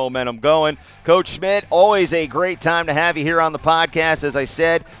positive momentum going. Coach Schmidt, always a great time to have you here on the podcast. As I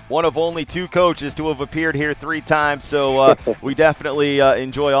said, one of only 2 coaches to have appeared here 3 times, so we definitely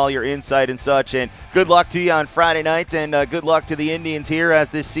enjoy all your insight and such. And good luck to you on Friday night, and good luck to the Indians here as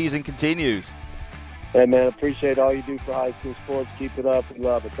this season continues. Hey, man, appreciate all you do for high school sports. Keep it up. We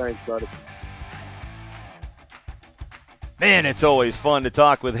love it. Thanks, buddy. Man, it's always fun to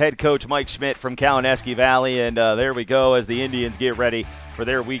talk with head coach Mike Schmidt from Kawaneski Valley. And there we go as the Indians get ready for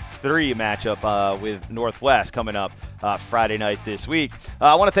their Week 3 matchup with Northwest coming up Friday night this week.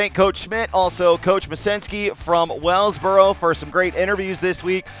 I want to thank Coach Schmidt, also Coach Masensky from Wellsboro for some great interviews this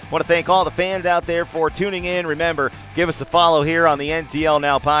week. I want to thank all the fans out there for tuning in. Remember, give us a follow here on the NTL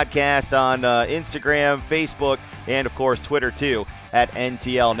Now podcast on Instagram, Facebook, and, of course, Twitter, too, at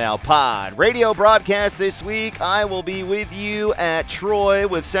NTL Now Pod. Radio broadcast this week, I will be with you at Troy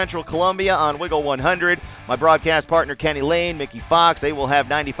with Central Columbia on Wiggle 100. My broadcast partner, Kenny Lane, Mickey Fox, they will have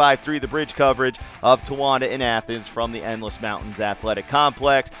 95.3 The Bridge coverage of Towanda in Athens from the Endless Mountains Athletic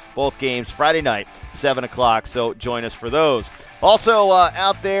Complex. Both games Friday night, 7 o'clock, so join us for those. Also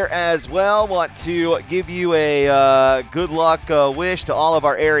out there as well, want to give you a good luck wish to all of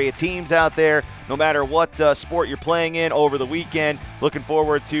our area teams out there, no matter what sport you're playing in over the weekend. Looking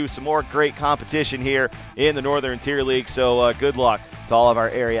forward to some more great competition here in the Northern Tier League, so good luck to all of our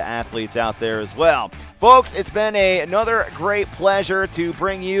area athletes out there as well. Folks, it's been another great pleasure to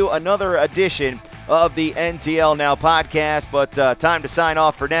bring you another edition of the NTL Now podcast, but time to sign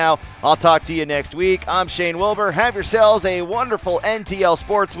off for now. I'll talk to you next week. I'm Shane Wilbur. Have yourselves a wonderful NTL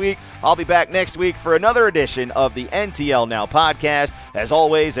Sports Week. I'll be back next week for another edition of the NTL Now podcast. As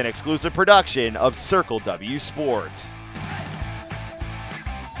always, an exclusive production of Circle W Sports.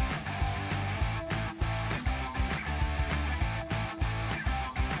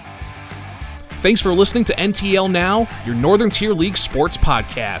 Thanks for listening to NTL Now, your Northern Tier League sports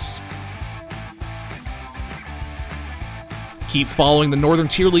podcast. Keep following the Northern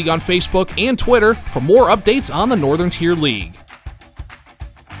Tier League on Facebook and Twitter for more updates on the Northern Tier League.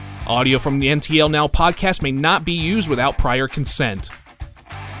 Audio from the NTL Now podcast may not be used without prior consent.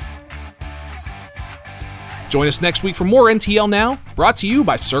 Join us next week for more NTL Now, brought to you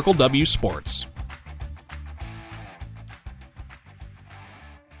by Circle W Sports.